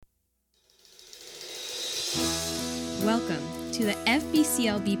Welcome to the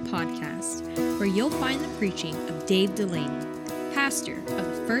FBCLB podcast, where you'll find the preaching of Dave Delaney, pastor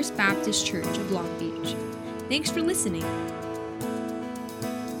of the First Baptist Church of Long Beach. Thanks for listening.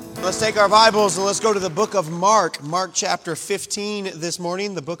 Let's take our Bibles and let's go to the book of Mark. Mark chapter 15 this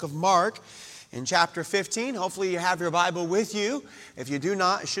morning, the book of Mark. In chapter 15, hopefully you have your Bible with you. If you do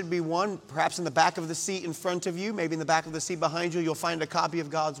not, it should be one, perhaps in the back of the seat in front of you, maybe in the back of the seat behind you, you'll find a copy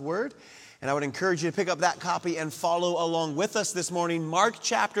of God's Word. And I would encourage you to pick up that copy and follow along with us this morning. Mark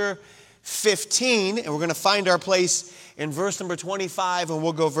chapter 15, and we're going to find our place in verse number 25, and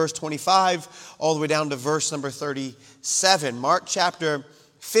we'll go verse 25 all the way down to verse number 37. Mark chapter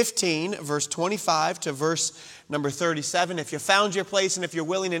 15, verse 25 to verse number 37. If you found your place and if you're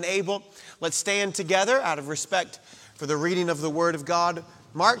willing and able, let's stand together out of respect for the reading of the Word of God.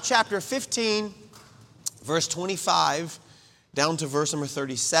 Mark chapter 15, verse 25 down to verse number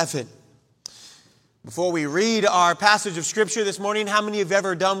 37. Before we read our passage of Scripture this morning, how many have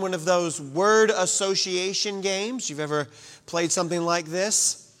ever done one of those word association games? You've ever played something like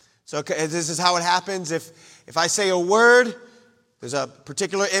this? So this is how it happens. If I say a word, there's a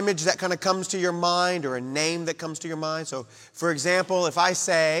particular image that kind of comes to your mind or a name that comes to your mind. So, for example, if I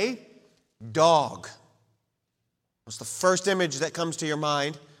say dog, what's the first image that comes to your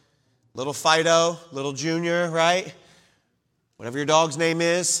mind? Little Fido, little Junior, right? Whatever your dog's name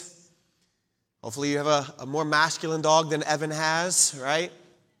is. Hopefully you have a more masculine dog than Evan has, right?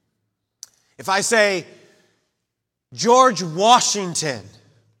 If I say George Washington,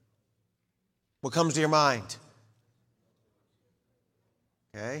 what comes to your mind?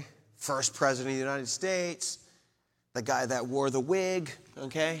 Okay, first president of the United States, the guy that wore the wig,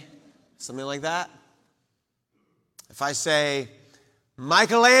 okay, something like that. If I say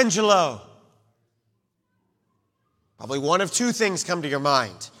Michelangelo, probably one of two things come to your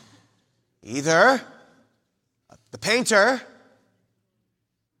mind. Either the painter,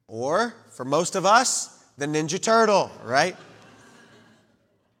 or, for most of us, the Ninja Turtle, right?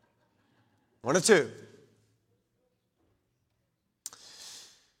 One of two.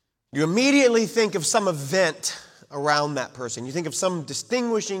 You immediately think of some event around that person. You think of some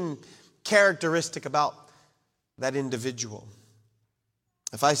distinguishing characteristic about that individual.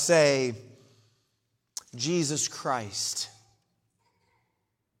 If I say Jesus Christ,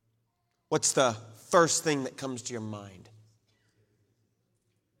 what's the first thing that comes to your mind?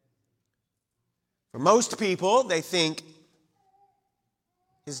 For most people, they think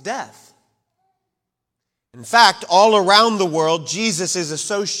his death. In fact, all around the world, Jesus is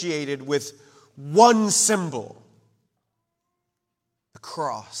associated with one symbol, the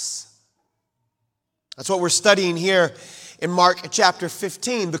cross. That's what we're studying here in Mark chapter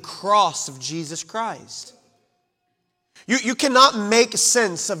 15, the cross of Jesus Christ. You cannot make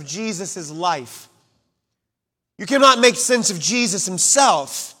sense of Jesus' life. You cannot make sense of Jesus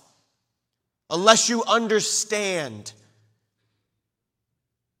himself unless you understand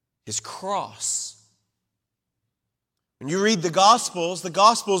his cross. When you read the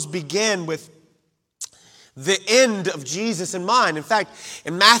Gospels begin with the end of Jesus in mind. In fact,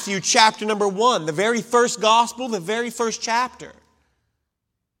 in Matthew chapter number 1, the very first Gospel, the very first chapter,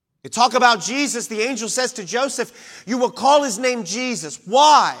 you talk about Jesus, the angel says to Joseph, you will call his name Jesus.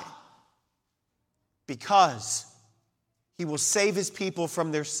 Why? Because he will save his people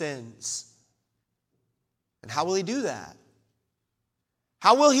from their sins. And how will he do that?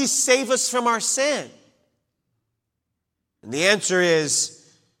 How will he save us from our sin? And the answer is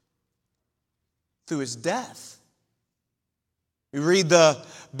through his death. We read the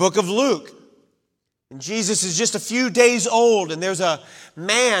book of Luke. And Jesus is just a few days old, and there's a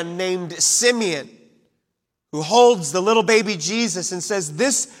man named Simeon who holds the little baby Jesus and says,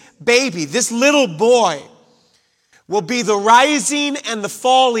 this baby, this little boy, will be the rising and the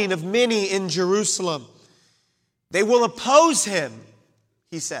falling of many in Jerusalem. They will oppose him,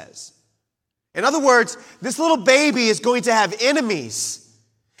 he says. In other words, this little baby is going to have enemies.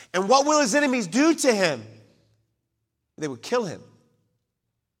 And what will his enemies do to him? They will kill him.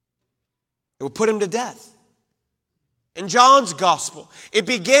 They will put him to death. In John's gospel, it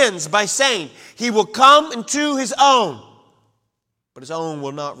begins by saying, he will come into his own, but his own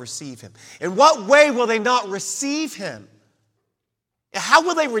will not receive him. In what way will they not receive him? How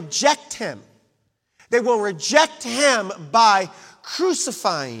will they reject him? They will reject him by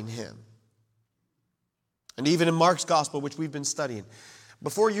crucifying him. And even in Mark's gospel, which we've been studying,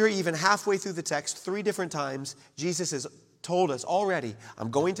 before you're even halfway through the text, 3 different times, Jesus has told us already, I'm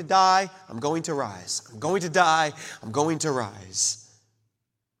going to die, I'm going to rise. I'm going to die, I'm going to rise.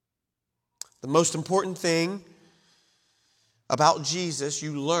 The most important thing about Jesus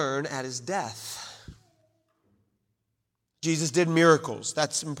you learn at his death. Jesus did miracles.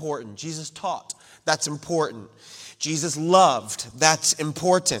 That's important. Jesus taught. That's important. Jesus loved. That's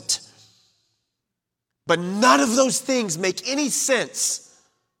important. But none of those things make any sense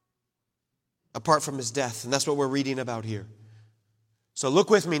apart from his death. And that's what we're reading about here. So look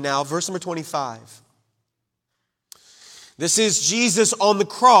with me now, verse number 25. This is Jesus on the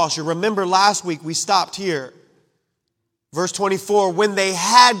cross. You remember last week we stopped here. Verse 24, when they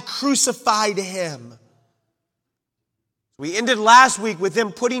had crucified him. We ended last week with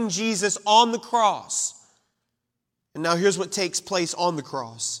them putting Jesus on the cross. And now here's what takes place on the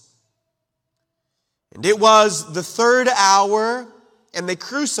cross. And it was the 3rd hour, and they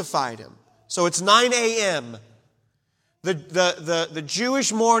crucified him. So it's 9 a.m. The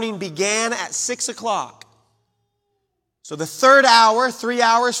Jewish morning began at 6 o'clock. So the 3rd hour, 3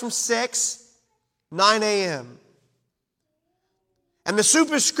 hours from 6, 9 a.m. And the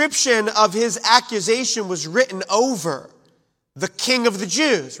superscription of his accusation was written over the King of the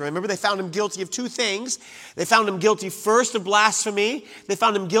Jews. Remember, they found him guilty of 2 things. They found him guilty first of blasphemy. They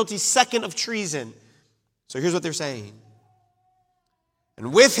found him guilty second of treason. So here's what they're saying.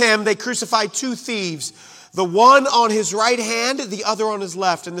 And with him they crucified 2 thieves, the one on his right hand, the other on his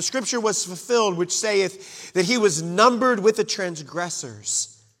left. And the scripture was fulfilled, which saith that he was numbered with the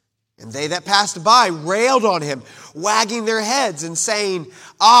transgressors. And they that passed by railed on him, wagging their heads and saying,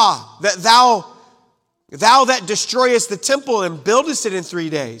 that thou that destroyest the temple and buildest it in 3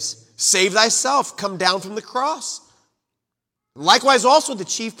 days, save thyself, come down from the cross. Likewise also the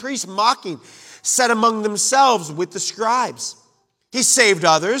chief priests mocking said among themselves with the scribes, he saved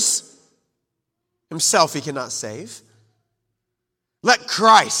others, himself he cannot save. Let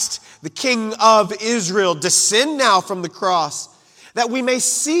Christ, the King of Israel, descend now from the cross, that we may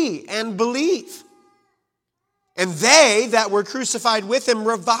see and believe. And they that were crucified with him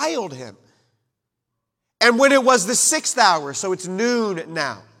reviled him. And when it was the 6th hour, so it's noon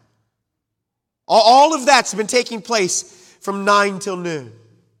now, all of that's been taking place from 9 till noon.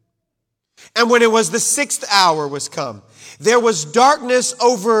 And when it was the 6th hour was come, there was darkness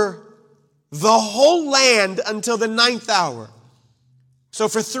over the whole land until the 9th hour. So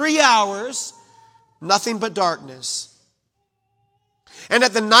for 3 hours, nothing but darkness. And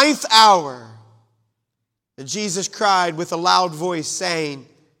at the 9th hour, Jesus cried with a loud voice, saying,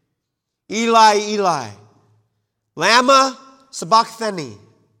 Eli, Eli, lama sabachthani,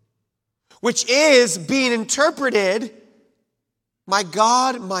 which is being interpreted, my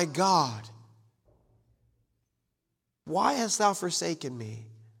God, why hast thou forsaken me?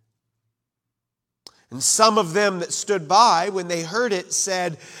 And some of them that stood by, when they heard it,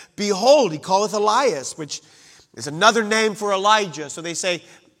 said, Behold, he calleth Elias, which is another name for Elijah. So they say,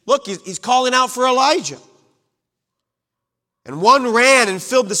 look, he's calling out for Elijah. And one ran and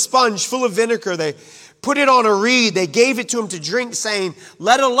filled the sponge full of vinegar. They put it on a reed. They gave it to him to drink, saying,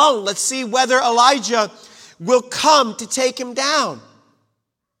 Let alone, let's see whether Elijah will come to take him down.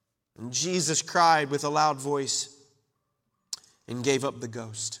 And Jesus cried with a loud voice and gave up the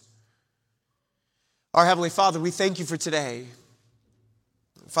ghost. Our Heavenly Father, we thank you for today.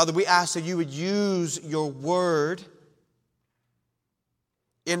 Father, we ask that you would use your word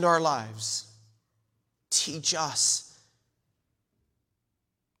in our lives. Teach us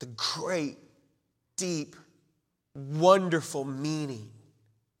the great, deep, wonderful meaning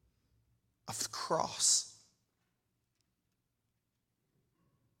of the cross,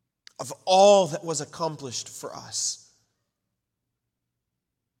 of all that was accomplished for us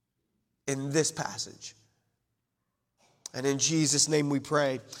in this passage. And in Jesus' name we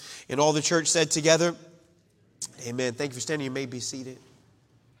pray. And all the church said together, amen. Thank you for standing. You may be seated.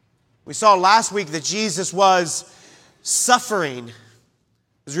 We saw last week that Jesus was suffering. It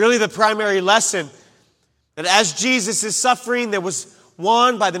was really the primary lesson. That as Jesus is suffering, there was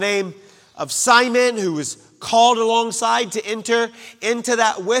one by the name of Simon who was called alongside to enter into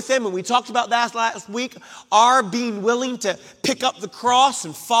that with him. And we talked about that last week. Our being willing to pick up the cross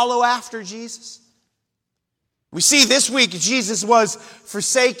and follow after Jesus. We see this week Jesus was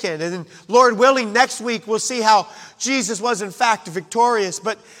forsaken. And then, Lord willing, next week we'll see how Jesus was in fact victorious.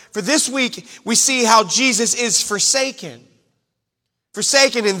 But for this week, we see how Jesus is forsaken.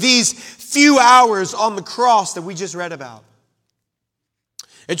 Forsaken in these few hours on the cross that we just read about.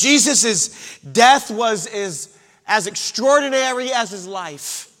 And Jesus' death was as extraordinary as his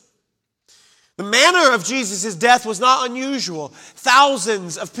life. The manner of Jesus' death was not unusual.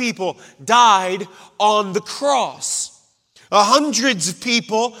 Thousands of people died on the cross. Hundreds of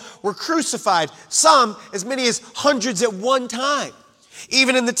people were crucified. Some as many as hundreds at one time.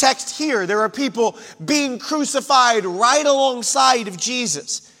 Even in the text here, there are people being crucified right alongside of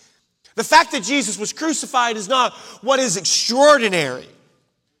Jesus. The fact that Jesus was crucified is not what is extraordinary.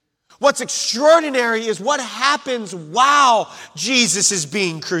 What's extraordinary is what happens while Jesus is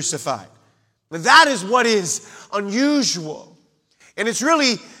being crucified. That is what is unusual. And it's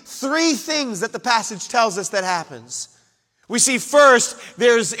really three things that the passage tells us that happens. We see first,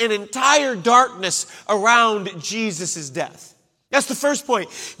 there's an entire darkness around Jesus' death. That's the first point.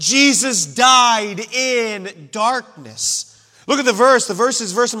 Jesus died in darkness. Look at the verse. The verse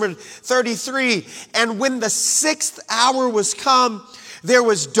is verse number 33. And when the 6th hour was come, there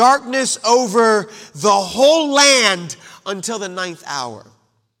was darkness over the whole land until the 9th hour.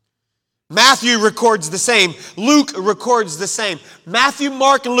 Matthew records the same. Luke records the same. Matthew,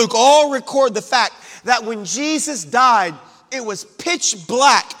 Mark, and Luke all record the fact that when Jesus died, it was pitch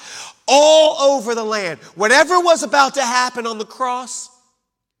black all over the land. Whatever was about to happen on the cross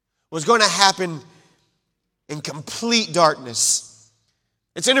was going to happen in complete darkness.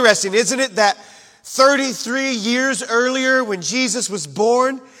 It's interesting, isn't it, that 33 years earlier when Jesus was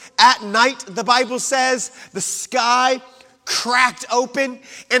born, at night, the Bible says, the sky cracked open,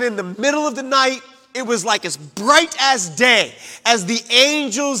 and in the middle of the night, it was like as bright as day as the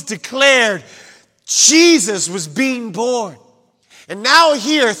angels declared Jesus was being born. And now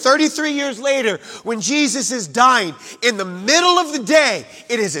here, 33 years later, when Jesus is dying, in the middle of the day,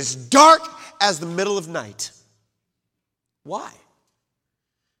 it is as dark as the middle of night. Why?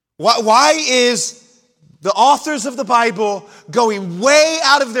 Why is the authors of the Bible going way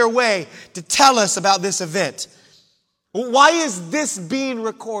out of their way to tell us about this event? Why is this being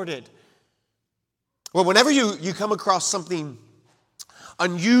recorded? Well, whenever you come across something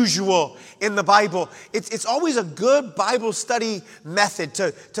unusual in the Bible, it's always a good Bible study method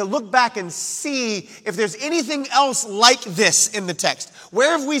to look back and see if there's anything else like this in the text.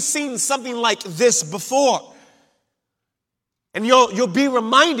 Where have we seen something like this before? And you'll be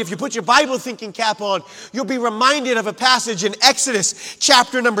reminded, if you put your Bible thinking cap on, you'll be reminded of a passage in Exodus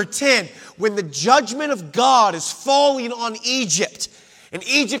chapter number 10, when the judgment of God is falling on Egypt. And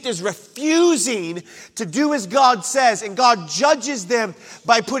Egypt is refusing to do as God says, and God judges them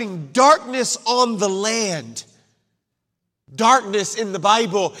by putting darkness on the land. Darkness in the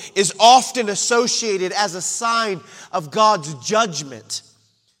Bible is often associated as a sign of God's judgment.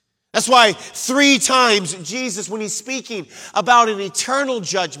 That's why 3 times Jesus, when he's speaking about an eternal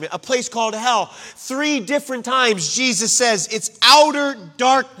judgment, a place called hell, 3 different times Jesus says it's outer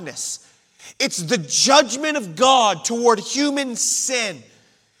darkness. It's the judgment of God toward human sin.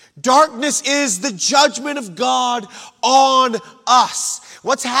 Darkness is the judgment of God on us.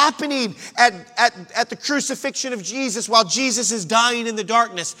 What's happening at the crucifixion of Jesus while Jesus is dying in the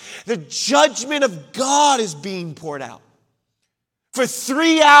darkness? The judgment of God is being poured out. For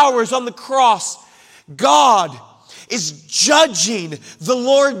 3 hours on the cross, God is judging the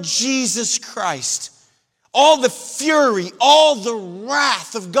Lord Jesus Christ. All the fury, all the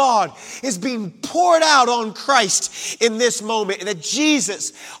wrath of God is being poured out on Christ in this moment. And that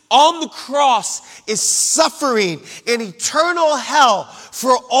Jesus on the cross is suffering in eternal hell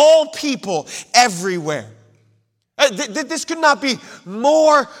for all people everywhere. This could not be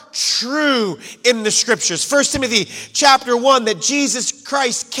more true in the scriptures. 1 Timothy chapter 1, that Jesus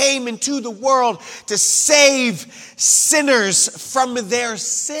Christ came into the world to save sinners from their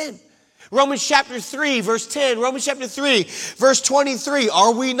sin. Romans chapter 3, verse 10. Romans chapter 3, verse 23.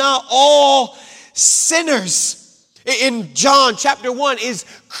 Are we not all sinners? In John chapter 1, is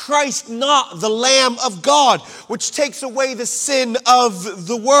Christ not the Lamb of God, which takes away the sin of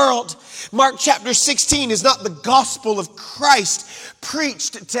the world? Mark chapter 16, is not the gospel of Christ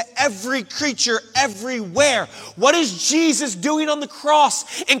preached to every creature everywhere? What is Jesus doing on the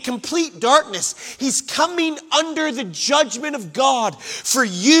cross in complete darkness? He's coming under the judgment of God for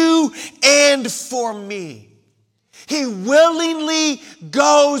you and for me. He willingly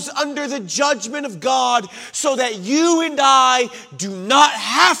goes under the judgment of God so that you and I do not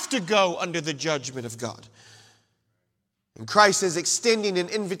have to go under the judgment of God. And Christ is extending an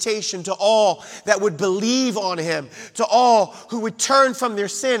invitation to all that would believe on him, to all who would turn from their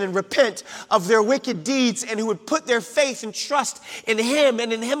sin and repent of their wicked deeds, and who would put their faith and trust in him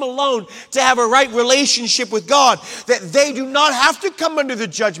and in him alone to have a right relationship with God, that they do not have to come under the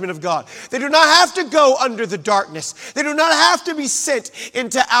judgment of God. They do not have to go under the darkness. They do not have to be sent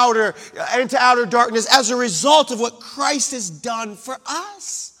into outer darkness as a result of what Christ has done for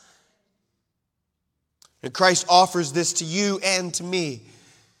us. And Christ offers this to you and to me.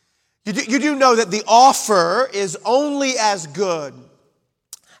 You do know that the offer is only as good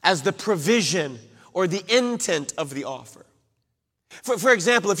as the provision or the intent of the offer. For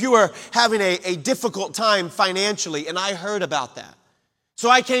example, if you were having a difficult time financially, and I heard about that. So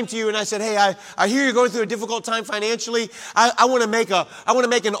I came to you and I said, hey, I hear you're going through a difficult time financially. I want to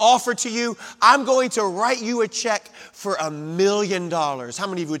make an offer to you. I'm going to write you a check for $1 million. How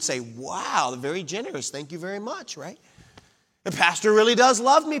many of you would say, wow, very generous. Thank you very much, right? The pastor really does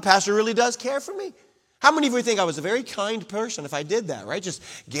love me. Pastor really does care for me. How many of you think I was a very kind person if I did that, right? Just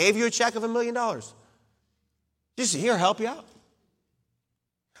gave you a check of $1 million. Just here, help you out.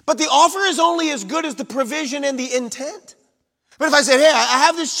 But the offer is only as good as the provision and the intent. But if I said, hey, I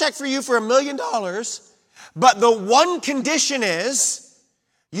have this check for you for $1 million, but the one condition is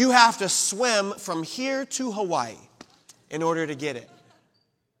you have to swim from here to Hawaii in order to get it.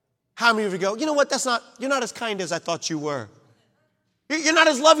 How many of you go, you know what, you're not as kind as I thought you were. You're not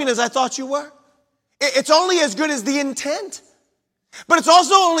as loving as I thought you were. It's only as good as the intent, but it's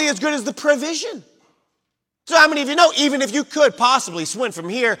also only as good as the provision. So how many of you know, even if you could possibly swim from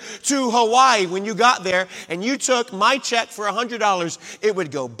here to Hawaii when you got there and you took my check for $100, it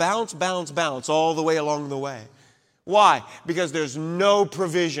would go bounce, bounce, bounce all the way along the way. Why? Because there's no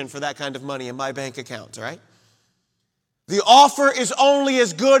provision for that kind of money in my bank account, right? The offer is only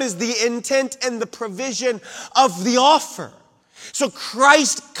as good as the intent and the provision of the offer. So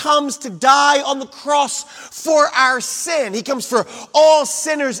Christ comes to die on the cross for our sin. He comes for all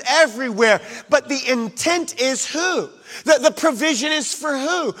sinners everywhere. But the intent is who? The provision is for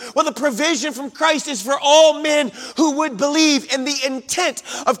who? Well, the provision from Christ is for all men who would believe. And the intent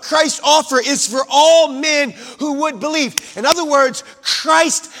of Christ's offer is for all men who would believe. In other words,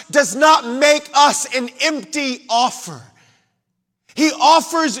 Christ does not make us an empty offer. He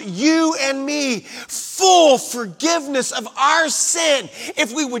offers you and me full forgiveness of our sin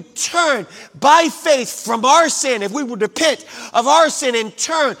if we would turn by faith from our sin, if we would repent of our sin and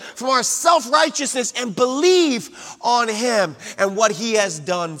turn from our self-righteousness and believe on Him and what He has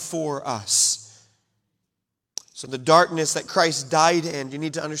done for us. So the darkness that Christ died in, you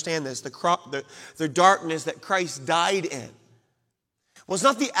need to understand this, the darkness that Christ died in was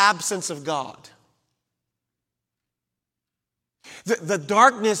not the absence of God. The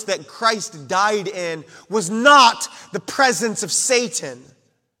darkness that Christ died in was not the presence of Satan.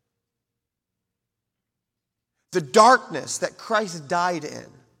 The darkness that Christ died in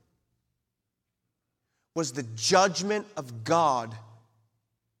was the judgment of God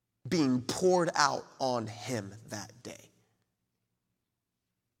being poured out on Him that day.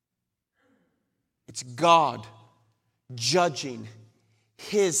 It's God judging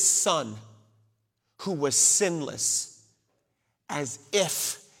His Son who was sinless as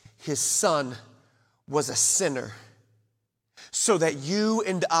if His Son was a sinner, so that you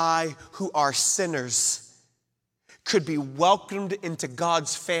and I, who are sinners, could be welcomed into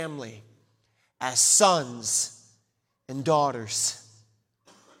God's family as sons and daughters.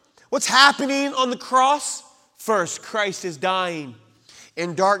 What's happening on the cross? First, Christ is dying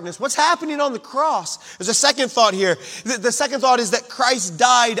in darkness. What's happening on the cross? There's a second thought here. The second thought is that Christ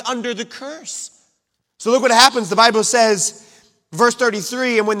died under the curse. So look what happens. The Bible says, verse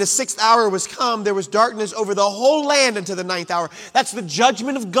 33, and when the 6th hour was come, there was darkness over the whole land until the 9th hour. That's the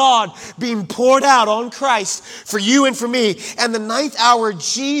judgment of God being poured out on Christ for you and for me. And the 9th hour,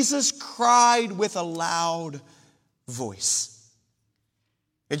 Jesus cried with a loud voice.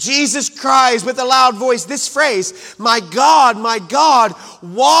 And Jesus cries with a loud voice this phrase, my God,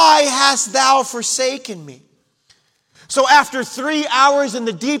 why hast thou forsaken me? So after 3 hours in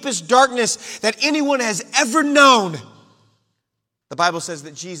the deepest darkness that anyone has ever known, the Bible says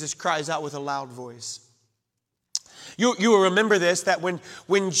that Jesus cries out with a loud voice. You will remember this, that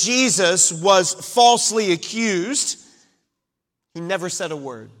when Jesus was falsely accused, He never said a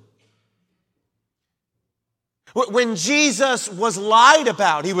word. When Jesus was lied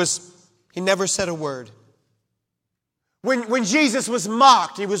about, He never said a word. When Jesus was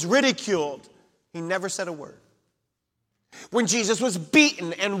mocked, He was ridiculed, He never said a word. When Jesus was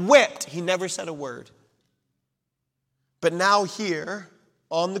beaten and whipped, He never said a word. But now here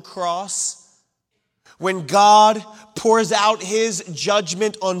on the cross, when God pours out His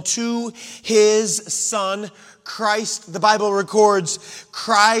judgment onto His Son, Christ, the Bible records,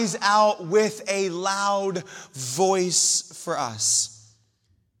 cries out with a loud voice for us.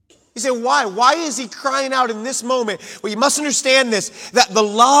 You say, why? Why is He crying out in this moment? Well, you must understand this, that the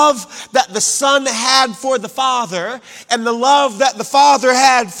love that the Son had for the Father and the love that the Father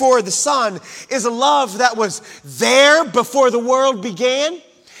had for the Son is a love that was there before the world began.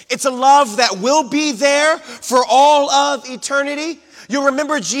 It's a love that will be there for all of eternity. You'll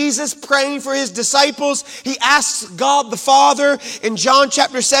remember Jesus praying for His disciples. He asks God the Father in John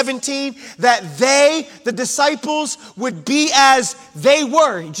chapter 17 that they, the disciples, would be as they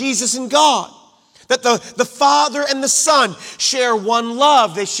were, Jesus and God. That the Father and the Son share one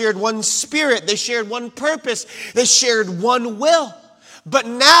love. They shared one spirit. They shared one purpose. They shared one will. But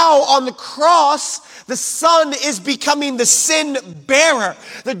now on the cross, the Son is becoming the sin bearer.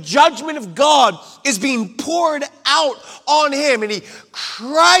 The judgment of God is being poured out on him. And he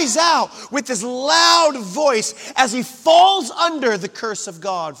cries out with this loud voice as he falls under the curse of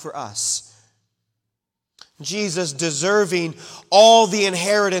God for us. Jesus deserving all the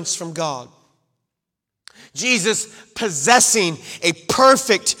inheritance from God. Jesus possessing a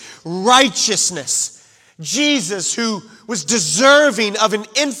perfect righteousness. Jesus who was deserving of an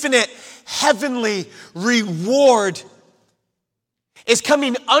infinite heavenly reward is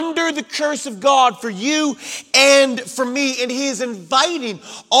coming under the curse of God for you and for me. And he is inviting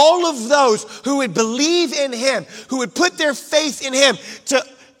all of those who would believe in him, who would put their faith in him,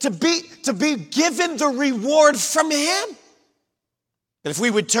 to be given the reward from him. That if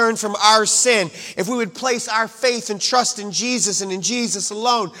we would turn from our sin, if we would place our faith and trust in Jesus and in Jesus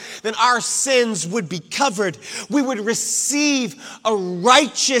alone, then our sins would be covered. We would receive a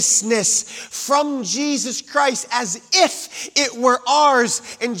righteousness from Jesus Christ as if it were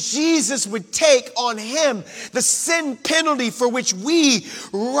ours, and Jesus would take on him the sin penalty for which we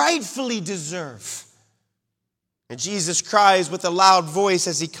rightfully deserve. And Jesus cries with a loud voice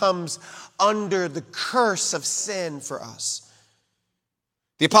as he comes under the curse of sin for us.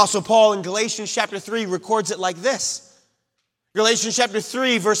 The Apostle Paul in Galatians chapter 3 records it like this. Galatians chapter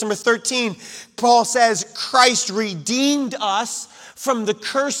 3, verse number 13, Paul says, Christ redeemed us from the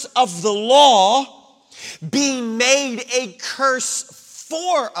curse of the law, being made a curse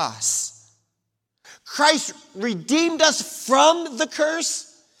for us. Christ redeemed us from the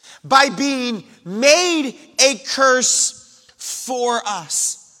curse by being made a curse for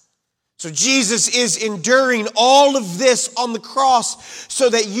us. So Jesus is enduring all of this on the cross so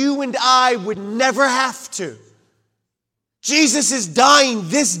that you and I would never have to. Jesus is dying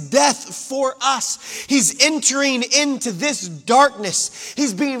this death for us. He's entering into this darkness.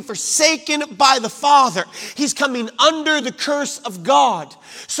 He's being forsaken by the Father. He's coming under the curse of God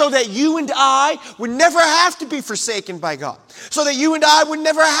so that you and I would never have to be forsaken by God. So that you and I would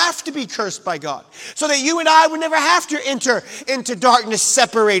never have to be cursed by God. So that you and I would never have to enter into darkness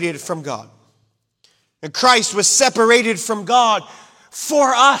separated from God. And Christ was separated from God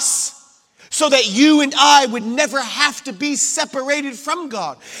for us, so that you and I would never have to be separated from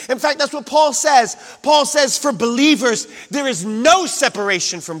God. In fact, that's what Paul says. Paul says for believers, there is no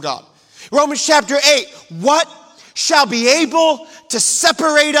separation from God. Romans chapter 8, what shall be able to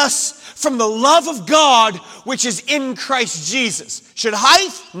separate us from the love of God which is in Christ Jesus? Should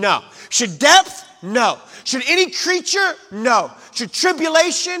height? No. Should depth? No. Should any creature? No. Should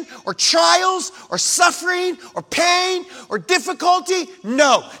tribulation or trials or suffering or pain or difficulty?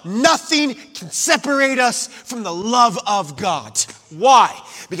 No. Nothing can separate us from the love of God. Why?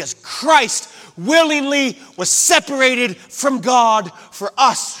 Because Christ willingly was separated from God for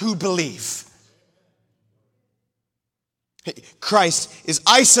us who believe. Christ is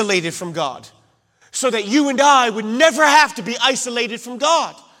isolated from God so that you and I would never have to be isolated from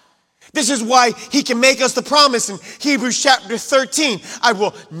God. This is why he can make us the promise in Hebrews chapter 13. I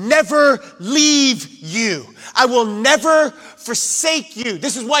will never leave you. I will never forsake you.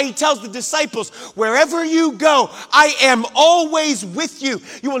 This is why he tells the disciples, wherever you go, I am always with you.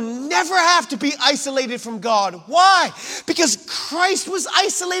 You will never have to be isolated from God. Why? Because Christ was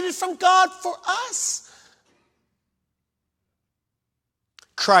isolated from God for us.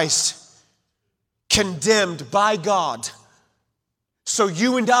 Christ condemned by God, so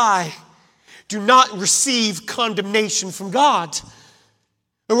you and I do not receive condemnation from God.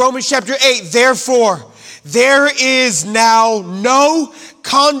 In Romans chapter 8, therefore, there is now no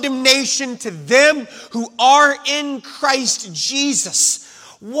condemnation to them who are in Christ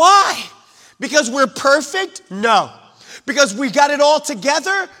Jesus. Why? Because we're perfect? No. Because we got it all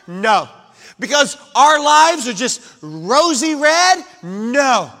together? No. Because our lives are just rosy red?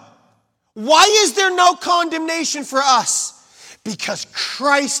 No. Why is there no condemnation for us? Because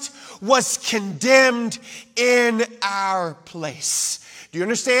Christ was condemned in our place. Do you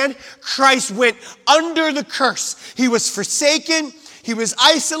understand? Christ went under the curse. He was forsaken. He was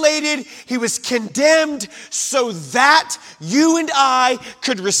isolated. He was condemned so that you and I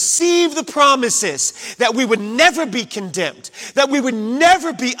could receive the promises that we would never be condemned, that we would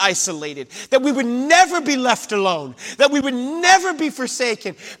never be isolated, that we would never be left alone, that we would never be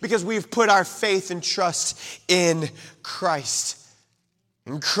forsaken because we've put our faith and trust in Christ.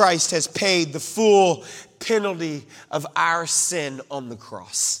 And Christ has paid the full penalty of our sin on the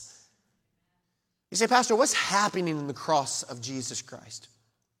cross. You say, Pastor, what's happening in the cross of Jesus Christ?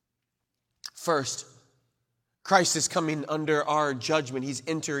 First, Christ is coming under our judgment. He's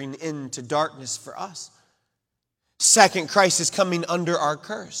entering into darkness for us. Second, Christ is coming under our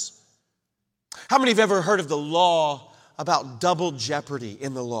curse. How many have ever heard of the law about double jeopardy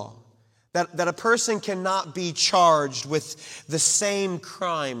in the law? That a person cannot be charged with the same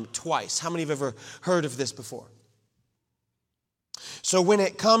crime twice. How many have ever heard of this before? So when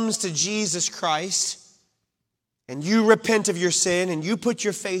it comes to Jesus Christ, and you repent of your sin, and you put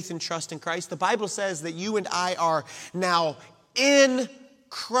your faith and trust in Christ, the Bible says that you and I are now in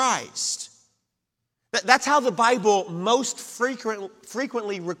Christ. That's how the Bible most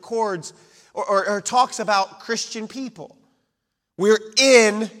frequently records or talks about Christian people. We're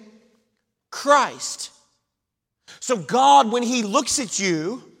in Christ. So God, when He looks at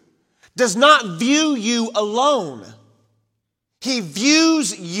you, does not view you alone. He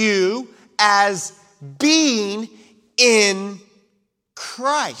views you as being in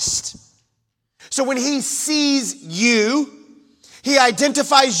Christ. So when He sees you, He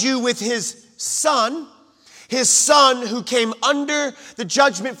identifies you with His Son who came under the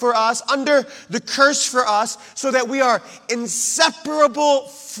judgment for us, under the curse for us, so that we are inseparable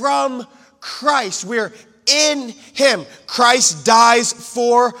from Christ. We're in Him. Christ dies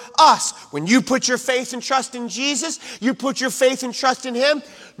for us. When you put your faith and trust in Jesus, you put your faith and trust in Him,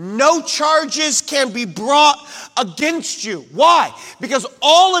 no charges can be brought against you. Why? Because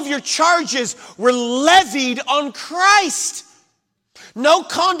all of your charges were levied on Christ. No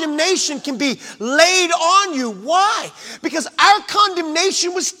condemnation can be laid on you. Why? Because our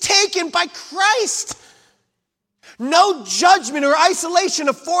condemnation was taken by Christ. No judgment or isolation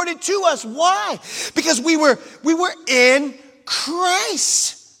afforded to us. Why? Because we were in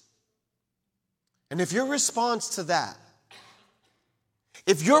Christ. And if your response to that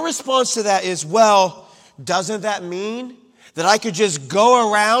is, well, doesn't that mean that I could just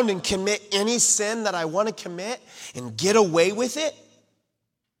go around and commit any sin that I want to commit and get away with it?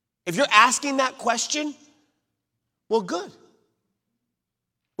 If you're asking that question, well, good.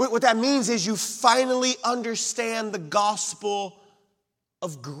 What that means is you finally understand the gospel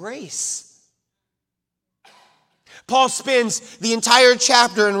of grace. Paul spends the entire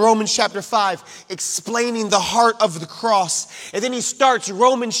chapter in Romans chapter 5 explaining the heart of the cross. And then he starts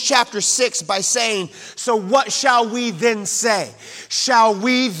Romans chapter 6 by saying, so what shall we then say? Shall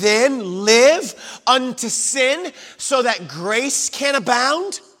we then live unto sin so that grace can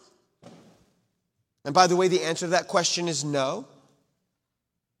abound? And by the way, the answer to that question is no.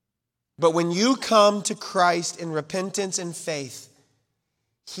 But when you come to Christ in repentance and faith,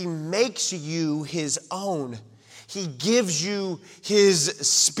 He makes you His own. He gives you His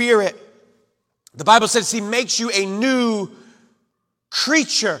Spirit. The Bible says He makes you a new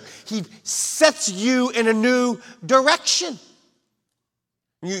creature. He sets you in a new direction.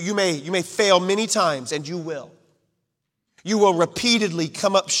 You may fail many times, and you will. You will repeatedly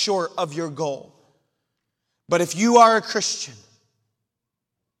come up short of your goal. But if you are a Christian,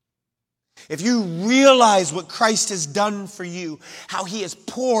 if you realize what Christ has done for you, how He has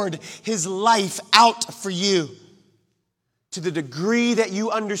poured His life out for you, to the degree that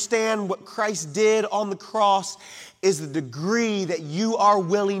you understand what Christ did on the cross is the degree that you are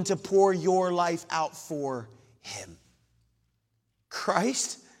willing to pour your life out for Him.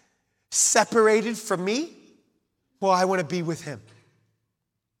 Christ separated from me, well, I want to be with Him.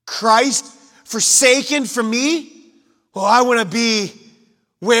 Christ forsaken from me, well, I want to be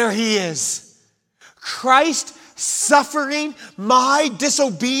where He is. Christ suffering my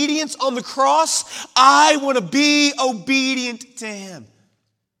disobedience on the cross, I want to be obedient to Him.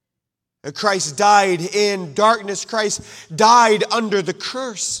 Christ died in darkness. Christ died under the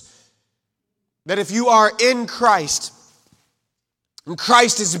curse. That if you are in Christ, and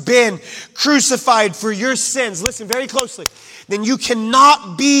Christ has been crucified for your sins, listen very closely, then you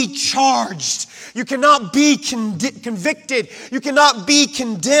cannot be charged. You cannot be convicted. You cannot be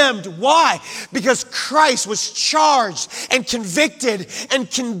condemned. Why? Because Christ was charged and convicted and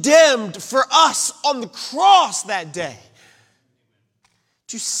condemned for us on the cross that day.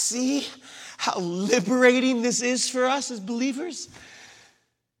 Do you see how liberating this is for us as believers?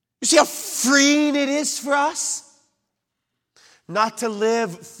 You see how freeing it is for us? Not to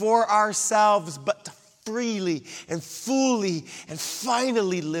live for ourselves, but to freely and fully and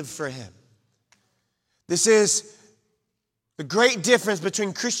finally live for Him. This is the great difference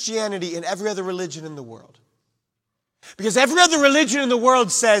between Christianity and every other religion in the world. Because every other religion in the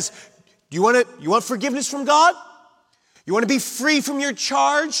world says, you want forgiveness from God? You want to be free from your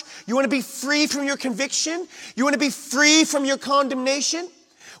charge? You want to be free from your conviction? You want to be free from your condemnation?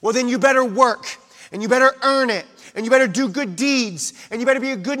 Well, then you better work and you better earn it. and you better do good deeds, and you better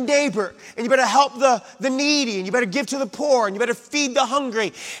be a good neighbor, and you better help the needy, and you better give to the poor, and you better feed the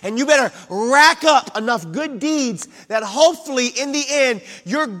hungry, and you better rack up enough good deeds that hopefully in the end,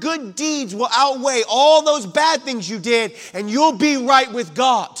 your good deeds will outweigh all those bad things you did, and you'll be right with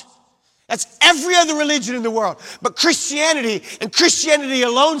God. That's every other religion in the world. But Christianity, and Christianity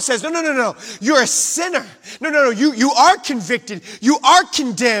alone says, no. You're a sinner. No. You are convicted. You are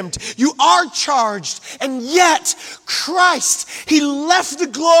condemned. You are charged. And yet, Christ, He left the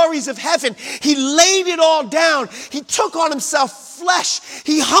glories of heaven. He laid it all down. He took on Himself flesh.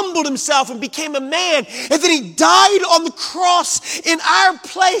 He humbled Himself and became a man. And then He died on the cross in our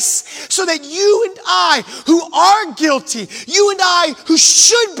place so that you and I, who are guilty, you and I, who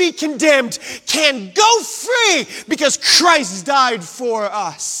should be condemned, can go free because Christ died for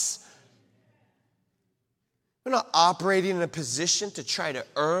us. We're not operating in a position to try to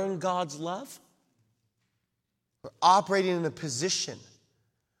earn God's love. We're operating in a position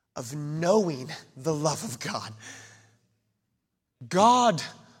of knowing the love of God. God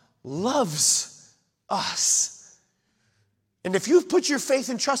loves us. And if you've put your faith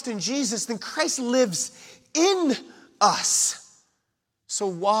and trust in Jesus, then Christ lives in us. So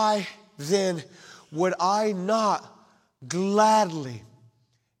why then would I not gladly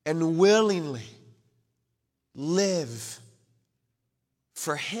and willingly live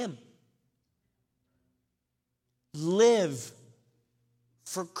for Him? Live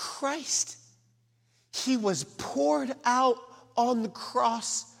for Christ. He was poured out on the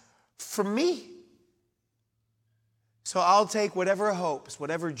cross for me. So I'll take whatever hopes,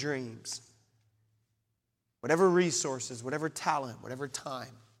 whatever dreams, whatever resources, whatever talent, whatever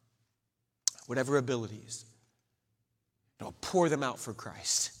time, whatever abilities, and I'll pour them out for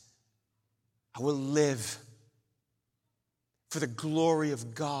Christ. I will live for the glory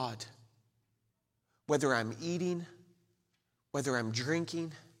of God, whether I'm eating, whether I'm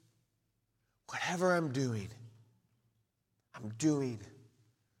drinking, whatever I'm doing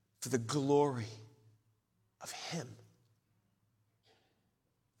for the glory of Him.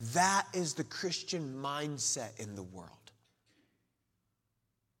 That is the Christian mindset in the world.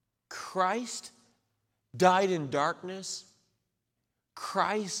 Christ died in darkness.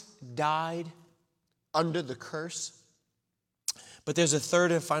 Christ died under the curse. But there's a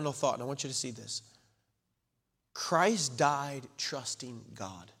third and final thought, and I want you to see this. Christ died trusting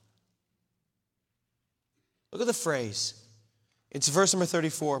God. Look at the phrase. It's verse number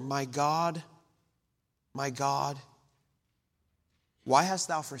 34. My God, why hast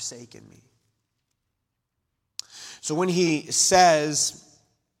thou forsaken me? So when He says,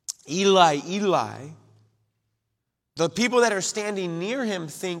 Eli, Eli, the people that are standing near Him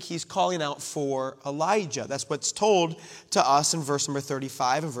think He's calling out for Elijah. That's what's told to us in verse number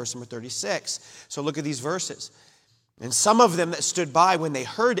 35 and verse number 36. So look at these verses. And some of them that stood by when they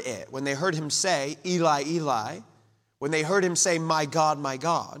heard it, when they heard Him say, Eli, Eli, when they heard Him say, my God,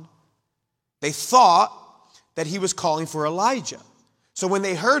 they thought that He was calling for Elijah. So when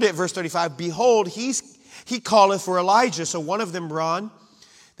they heard it, verse 35, behold, he calleth for Elijah. So one of them run.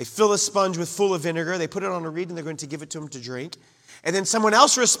 They fill a sponge full of vinegar. They put it on a reed and they're going to give it to him to drink. And then someone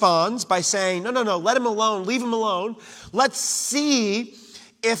else responds by saying, no, let him alone. Leave him alone. Let's see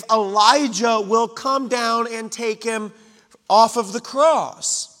if Elijah will come down and take him off of the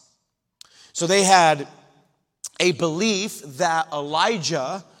cross. So they had a belief that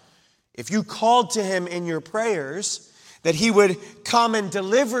Elijah, if you called to him in your prayers, that he would come and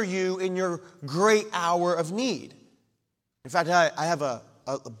deliver you in your great hour of need. In fact, I have a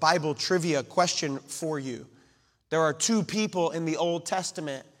Bible trivia question for you. There are two people in the Old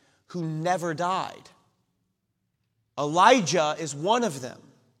Testament who never died. Elijah is one of them.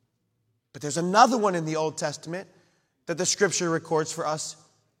 But there's another one in the Old Testament that the Scripture records for us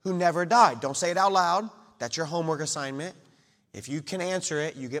who never died. Don't say it out loud. That's your homework assignment. If you can answer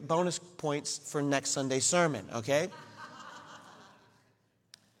it, you get bonus points for next Sunday's sermon, okay?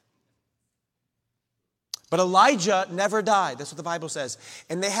 But Elijah never died. That's what the Bible says.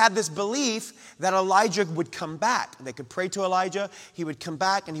 And they had this belief that Elijah would come back. They could pray to Elijah. He would come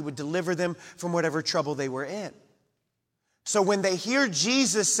back and he would deliver them from whatever trouble they were in. So when they hear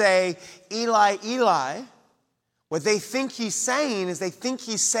Jesus say, Eli, Eli, what they think he's saying is they think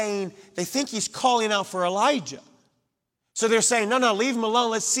he's calling out for Elijah. So they're saying, no, leave him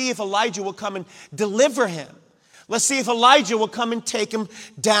alone. Let's see if Elijah will come and deliver him. Let's see if Elijah will come and take him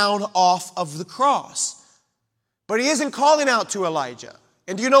down off of the cross. But he isn't calling out to Elijah.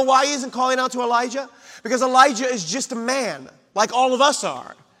 And do you know why he isn't calling out to Elijah? Because Elijah is just a man, like all of us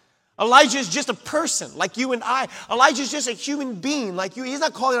are. Elijah is just a person like you and I. Elijah is just a human being like you. He's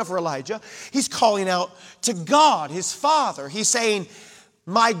not calling out for Elijah. He's calling out to God, his Father. He's saying,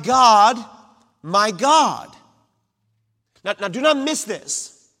 my God, my God. Now do not miss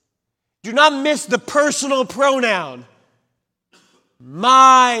this. Do not miss the personal pronoun.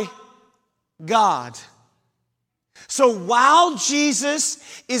 My God. So while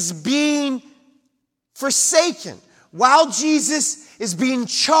Jesus is being forsaken, while Jesus is being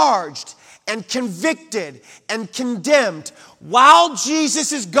charged and convicted and condemned, while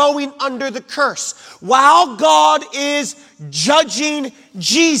Jesus is going under the curse, while God is judging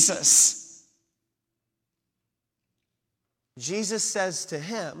Jesus, Jesus says to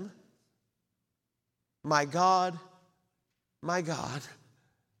him, my God, my God.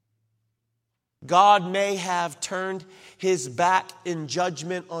 God may have turned his back in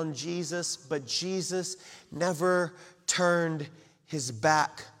judgment on Jesus, but Jesus never turned his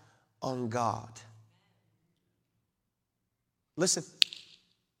back on God. Listen.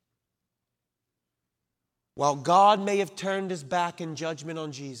 While God may have turned his back in judgment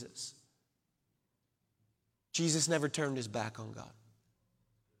on Jesus, Jesus never turned his back on God.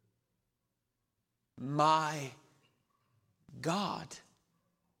 My God.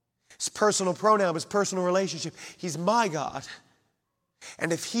 His personal pronoun, his personal relationship. He's my God.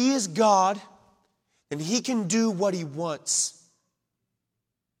 And if he is God, then he can do what he wants.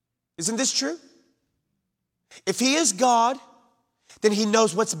 Isn't this true? If he is God, then he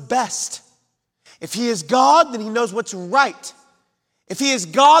knows what's best. If he is God, then he knows what's right. If he is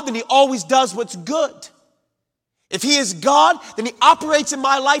God, then he always does what's good. If he is God, then he operates in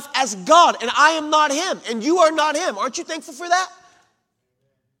my life as God, and I am not him, and you are not him. Aren't you thankful for that?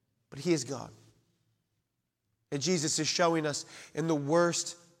 But he is God. And Jesus is showing us in the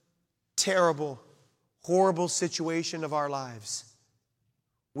worst, terrible, horrible situation of our lives,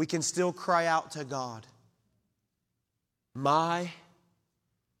 we can still cry out to God, my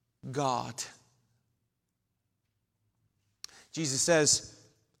God. Jesus says,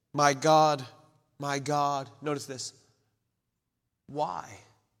 my God, my God. Notice this. Why?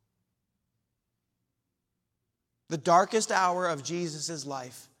 The darkest hour of Jesus'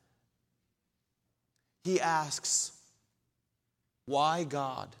 life, he asks, why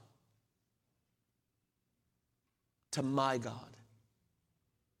God? To my God.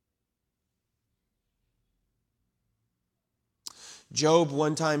 Job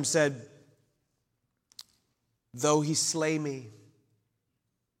one time said, though he slay me,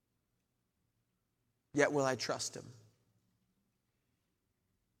 yet will I trust him.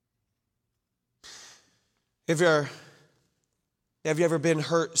 Have you ever been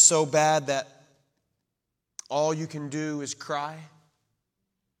hurt so bad that all you can do is cry?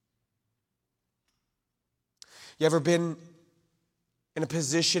 You ever been in a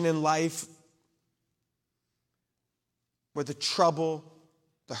position in life where the trouble,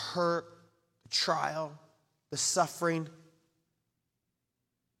 the hurt, the trial, the suffering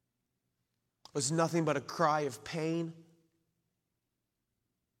was nothing but a cry of pain?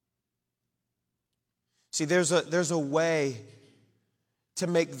 See, there's a way to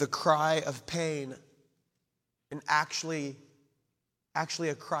make the cry of pain and actually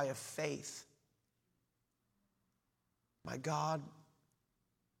a cry of faith. My God,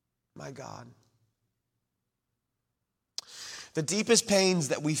 my God. The deepest pains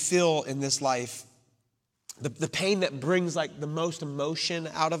that we feel in this life, the pain that brings like the most emotion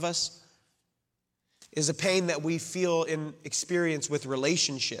out of us, is a pain that we feel in experience with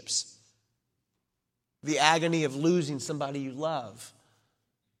relationships. The agony of losing somebody you love.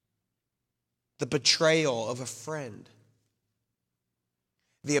 The betrayal of a friend.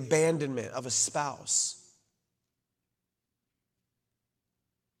 The abandonment of a spouse.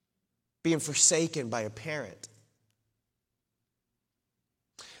 Being forsaken by a parent.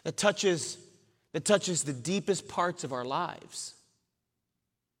 That touches the deepest parts of our lives.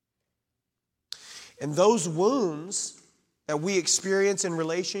 And those wounds that we experience in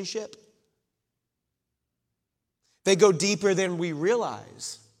relationship, they go deeper than we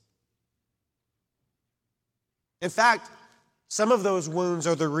realize. In fact, some of those wounds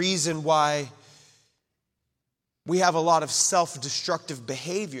are the reason why we have a lot of self-destructive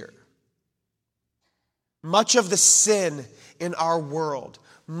behavior. Much of the sin in our world,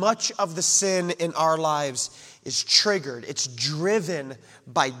 much of the sin in our lives is triggered. It's driven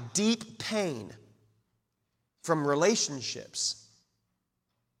by deep pain from relationships.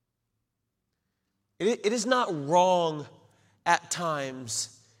 It is not wrong at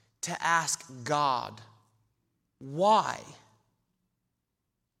times to ask God, why?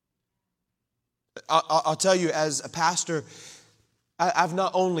 I'll tell you, as a pastor, I've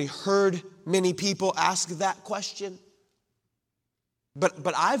not only heard many people ask that question,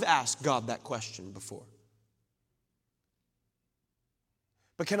 but I've asked God that question before.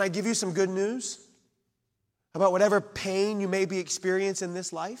 But can I give you some good news about whatever pain you may be experiencing in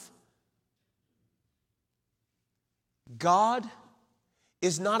this life? God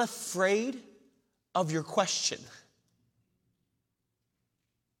is not afraid of your question.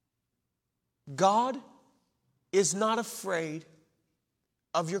 God is not afraid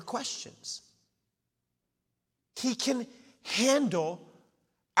of your questions. He can handle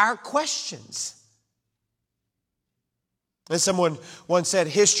our questions. As someone once said,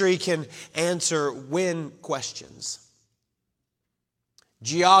 history can answer when questions.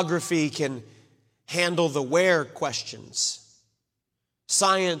 Geography can handle the where questions.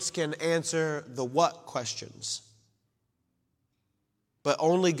 Science can answer the what questions. But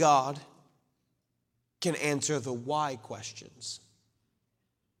only God can answer the why questions.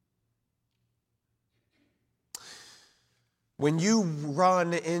 When you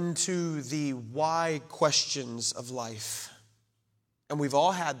run into the why questions of life, and we've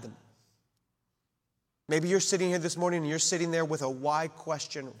all had them. Maybe you're sitting here this morning and you're sitting there with a why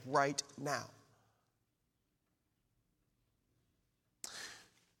question right now.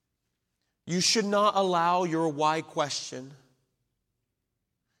 You should not allow your why question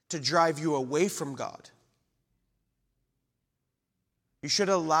to drive you away from God. You should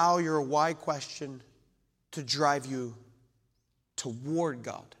allow your why question to drive you toward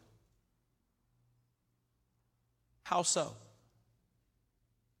God. How so?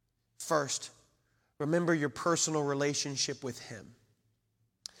 First, remember your personal relationship with Him.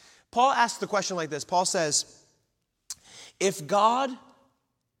 Paul asks the question like this. Paul says, if God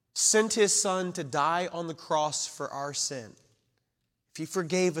sent His Son to die on the cross for our sin, if He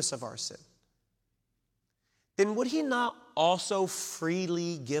forgave us of our sin, then would He not also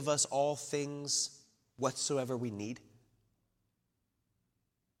freely give us all things whatsoever we need?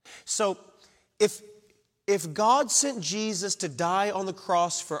 So, if God sent Jesus to die on the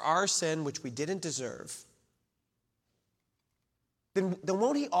cross for our sin, which we didn't deserve, then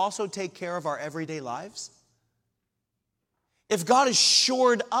won't He also take care of our everyday lives? If God has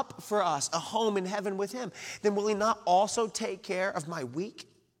shored up for us a home in heaven with Him, then will He not also take care of my week?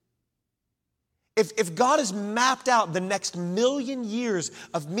 If God has mapped out the next 1,000,000 years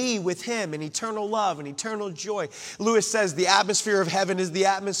of me with Him in eternal love and eternal joy, Lewis says the atmosphere of heaven is the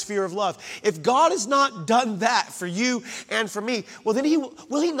atmosphere of love. If God has not done that for you and for me, well then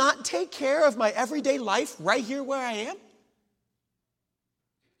will He not take care of my everyday life right here where I am?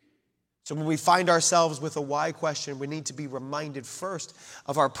 So when we find ourselves with a why question, we need to be reminded first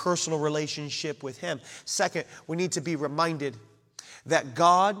of our personal relationship with Him. Second, we need to be reminded that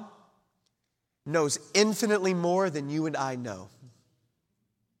God knows infinitely more than you and I know.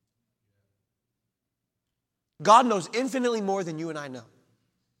 God knows infinitely more than you and I know.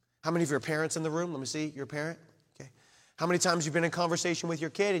 How many of you are parents in the room? Let me see. You're a parent? Okay. How many times you've been in conversation with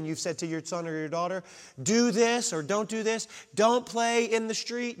your kid and you've said to your son or your daughter, do this or don't do this. Don't play in the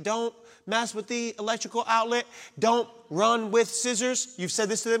street. Don't mess with the electrical outlet. Don't run with scissors. You've said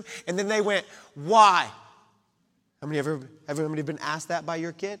this to them. And then they went, why? How many have ever been asked that by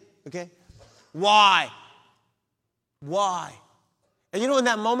your kid? Okay. Why? Why? And you know, in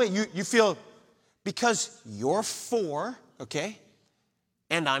that moment, you feel, because you're 4, okay,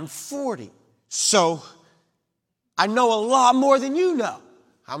 and I'm 40. So I know a lot more than you know.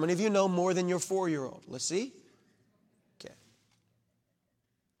 How many of you know more than your 4-year-old? Let's see. Okay.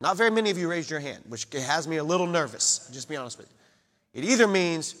 Not very many of you raised your hand, which has me a little nervous, just be honest with you. It either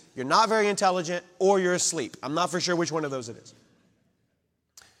means you're not very intelligent or you're asleep. I'm not for sure which one of those it is.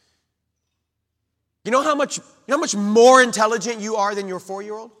 You know how much more intelligent you are than your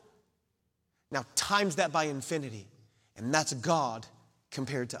 4-year-old? Now times that by infinity, and that's God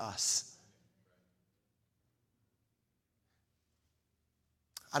compared to us.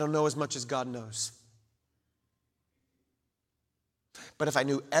 I don't know as much as God knows. But if I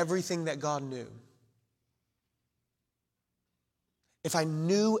knew everything that God knew, if I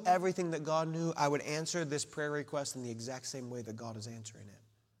knew everything that God knew, I would answer this prayer request in the exact same way that God is answering it.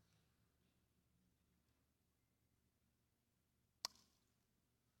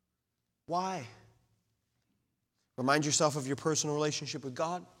 Why? Remind yourself of your personal relationship with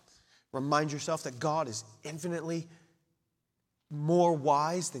God. Remind yourself that God is infinitely more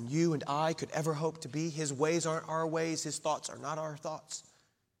wise than you and I could ever hope to be. His ways aren't our ways. His thoughts are not our thoughts.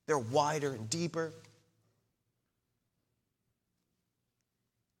 They're wider and deeper.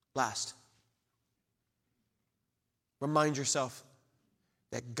 Last, remind yourself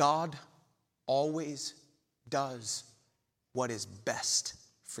that God always does what is best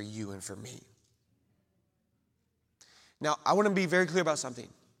for you and for me. Now, I want to be very clear about something.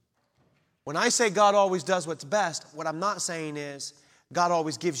 When I say God always does what's best, what I'm not saying is God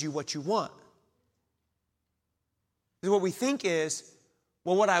always gives you what you want. Because what we think is,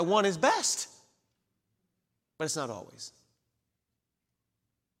 well, what I want is best. But it's not always.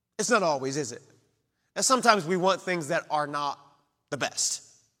 It's not always, is it? And sometimes we want things that are not the best.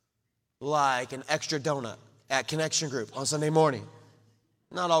 Like an extra donut at Connection Group on Sunday morning.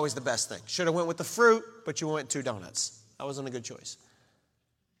 Not always the best thing. Should have went with the fruit, but you went 2 donuts. That wasn't a good choice.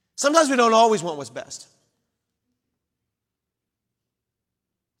 Sometimes we don't always want what's best.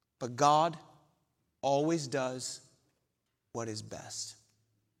 But God always does what is best.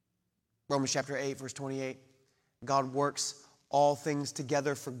 Romans chapter 8, verse 28. God works all things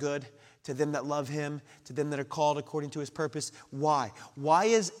together for good to them that love him, to them that are called according to his purpose. Why? Why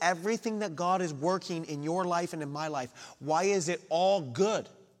is everything that God is working in your life and in my life, why is it all good?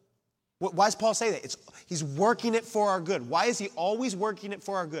 Why does Paul say that? He's working it for our good. Why is he always working it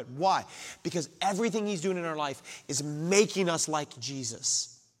for our good? Why? Because everything he's doing in our life is making us like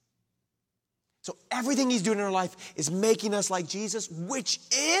Jesus. So everything he's doing in our life is making us like Jesus, which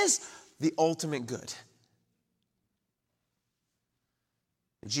is the ultimate good.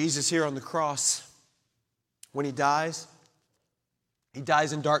 Jesus here on the cross, when he dies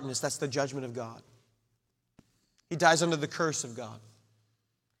in darkness. That's the judgment of God. He dies under the curse of God.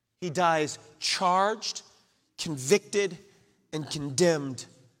 He dies charged, convicted, and condemned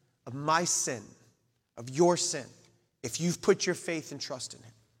of my sin, of your sin, if you've put your faith and trust in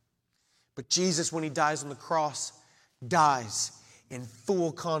him. But Jesus, when he dies on the cross, dies in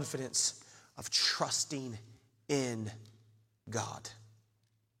full confidence of trusting in God.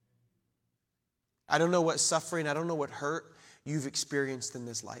 I don't know what suffering, I don't know what hurt you've experienced in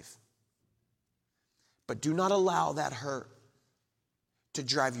this life. But do not allow that hurt to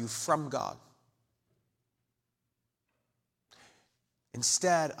drive you from God.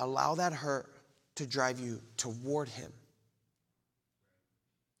 Instead, allow that hurt to drive you toward him.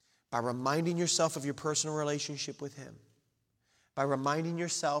 By reminding yourself of your personal relationship with him. By reminding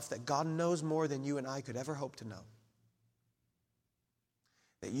yourself that God knows more than you and I could ever hope to know.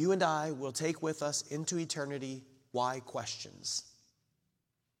 That you and I will take with us into eternity why questions.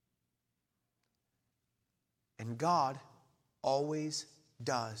 And God always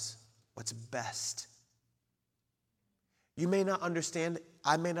does what's best. You may not understand,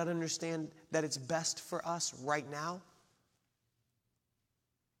 I may not understand that it's best for us right now.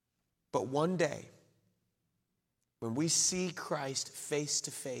 But one day, when we see Christ face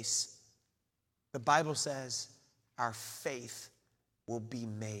to face, the Bible says our faith will be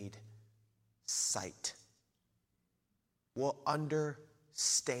made sight. We'll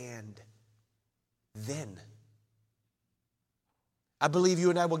understand then. I believe you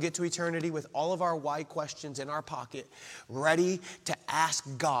and I will get to eternity with all of our why questions in our pocket, ready to ask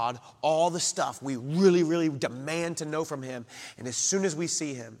God all the stuff we really, really demand to know from him. And as soon as we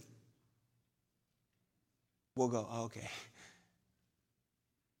see him, we'll go, okay.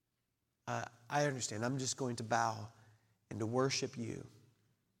 I understand. I'm just going to bow and to worship you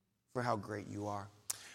for how great you are.